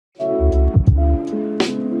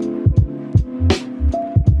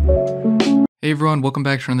Hey everyone, welcome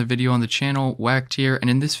back to another video on the channel, waccd here, and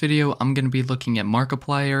in this video I'm going to be looking at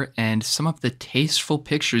Markiplier and some of the tasteful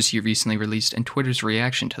pictures he recently released and Twitter's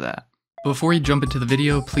reaction to that. Before we jump into the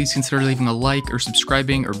video, please consider leaving a like or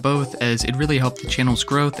subscribing or both, as it really helped the channel's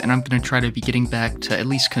growth, and I'm going to try to be getting back to at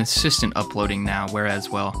least consistent uploading now, whereas,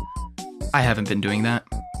 well, I haven't been doing that.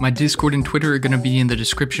 My Discord and Twitter are going to be in the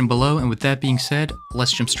description below, and with that being said,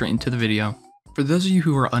 let's jump straight into the video. For those of you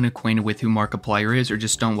who are unacquainted with who Markiplier is or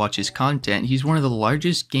just don't watch his content, he's one of the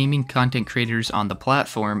largest gaming content creators on the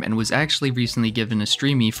platform and was actually recently given a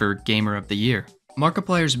Streamy for Gamer of the Year.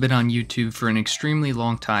 Markiplier's been on YouTube for an extremely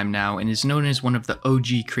long time now and is known as one of the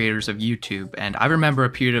OG creators of YouTube, and I remember a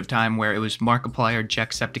period of time where it was Markiplier,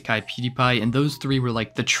 Jacksepticeye, PewDiePie, and those three were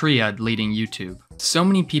like the triad leading YouTube. So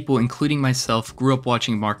many people, including myself, grew up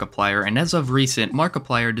watching Markiplier, and as of recent,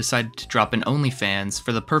 Markiplier decided to drop an Onlyfans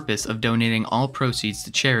for the purpose of donating all proceeds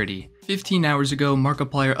to charity. 15 hours ago,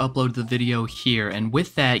 Markiplier uploaded the video here, and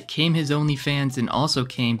with that came his OnlyFans and also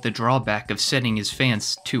came the drawback of sending his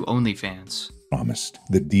fans to OnlyFans. Promised.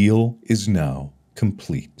 The deal is now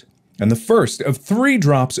complete. And the first of 3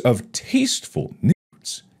 drops of tasteful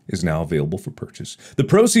nudes is now available for purchase, the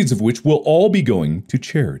proceeds of which will all be going to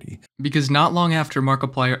charity. Because not long after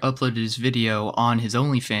Markiplier uploaded his video on his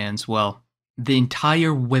OnlyFans, well, the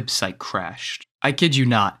entire website crashed. I kid you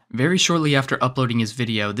not. Very shortly after uploading his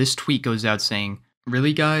video, this tweet goes out saying,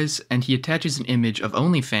 "Really guys?" And he attaches an image of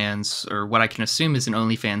OnlyFans, or what I can assume is an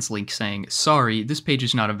OnlyFans link, saying, "Sorry, this page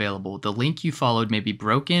is not available. The link you followed may be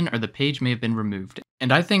broken or the page may have been removed."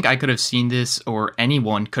 And I think I could have seen this, or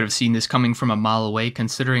anyone could have seen this coming from a mile away,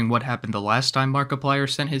 considering what happened the last time Markiplier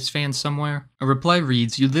sent his fans somewhere. A reply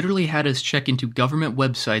reads, "You literally had us check into government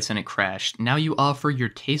websites and it crashed. Now you offer your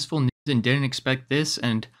tasteful news and didn't expect this,"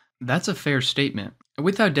 and that's a fair statement.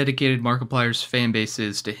 With how dedicated Markiplier's fanbase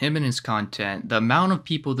is to him and his content, the amount of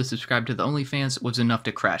people that subscribe to the OnlyFans was enough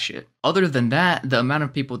to crash it. Other than that, the amount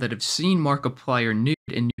of people that have seen Markiplier nude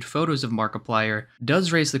and nude photos of Markiplier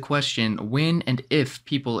does raise the question when and if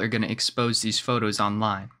people are going to expose these photos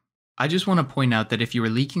online. I just want to point out that if you are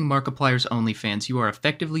leaking Markiplier's OnlyFans, you are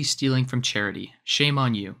effectively stealing from charity. Shame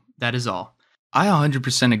on you. That is all. I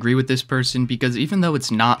 100% agree with this person, because even though it's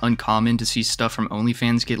not uncommon to see stuff from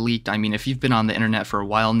OnlyFans get leaked, I mean, if you've been on the internet for a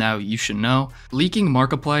while now, you should know, leaking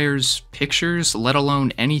Markiplier's pictures, let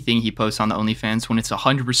alone anything he posts on the OnlyFans when it's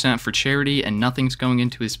 100% for charity and nothing's going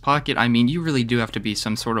into his pocket, I mean, you really do have to be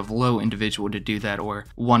some sort of low individual to do that or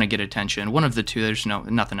want to get attention. One of the two, there's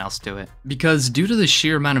nothing else to it. Because due to the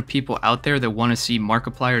sheer amount of people out there that want to see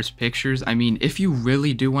Markiplier's pictures, I mean, if you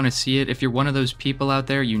really do want to see it, if you're one of those people out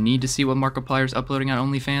there, you need to see what Markiplier uploading on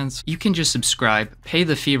OnlyFans, you can just subscribe, pay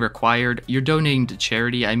the fee required, you're donating to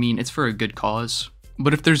charity, I mean, it's for a good cause.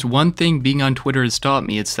 But if there's one thing being on Twitter has taught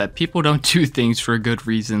me, it's that people don't do things for a good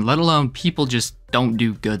reason, let alone people just don't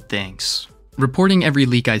do good things. Reporting every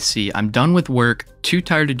leak I see, I'm done with work, too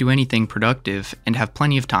tired to do anything productive, and have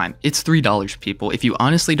plenty of time. It's $3, people. If you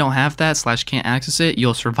honestly don't have that / can't access it,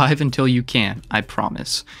 you'll survive until you can, I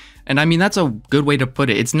promise. And I mean, that's a good way to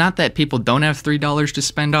put it. It's not that people don't have $3 to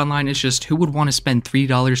spend online, it's just who would want to spend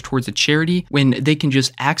 $3 towards a charity when they can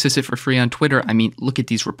just access it for free on Twitter? I mean, look at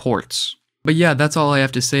these reports. But yeah, that's all I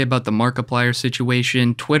have to say about the Markiplier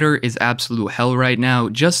situation. Twitter is absolute hell right now.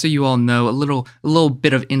 Just so you all know, a little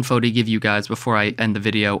bit of info to give you guys before I end the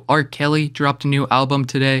video. R. Kelly dropped a new album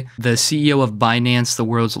today. The CEO of Binance, the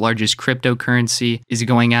world's largest cryptocurrency, is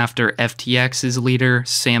going after FTX's leader,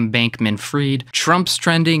 Sam Bankman-Fried. Trump's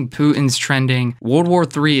trending, Putin's trending. World War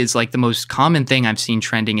III is like the most common thing I've seen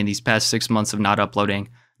trending in these past 6 months of not uploading.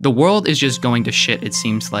 The world is just going to shit, it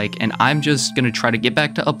seems like, and I'm just gonna try to get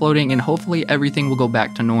back to uploading and hopefully everything will go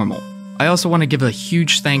back to normal. I also want to give a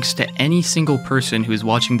huge thanks to any single person who is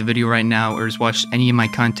watching the video right now or has watched any of my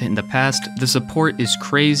content in the past. The support is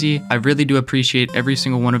crazy. I really do appreciate every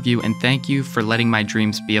single one of you, and thank you for letting my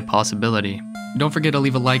dreams be a possibility. Don't forget to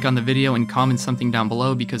leave a like on the video and comment something down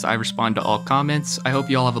below, because I respond to all comments. I hope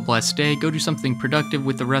you all have a blessed day. Go do something productive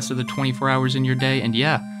with the rest of the 24 hours in your day, and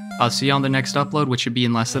yeah, I'll see you on the next upload, which should be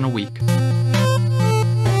in less than a week.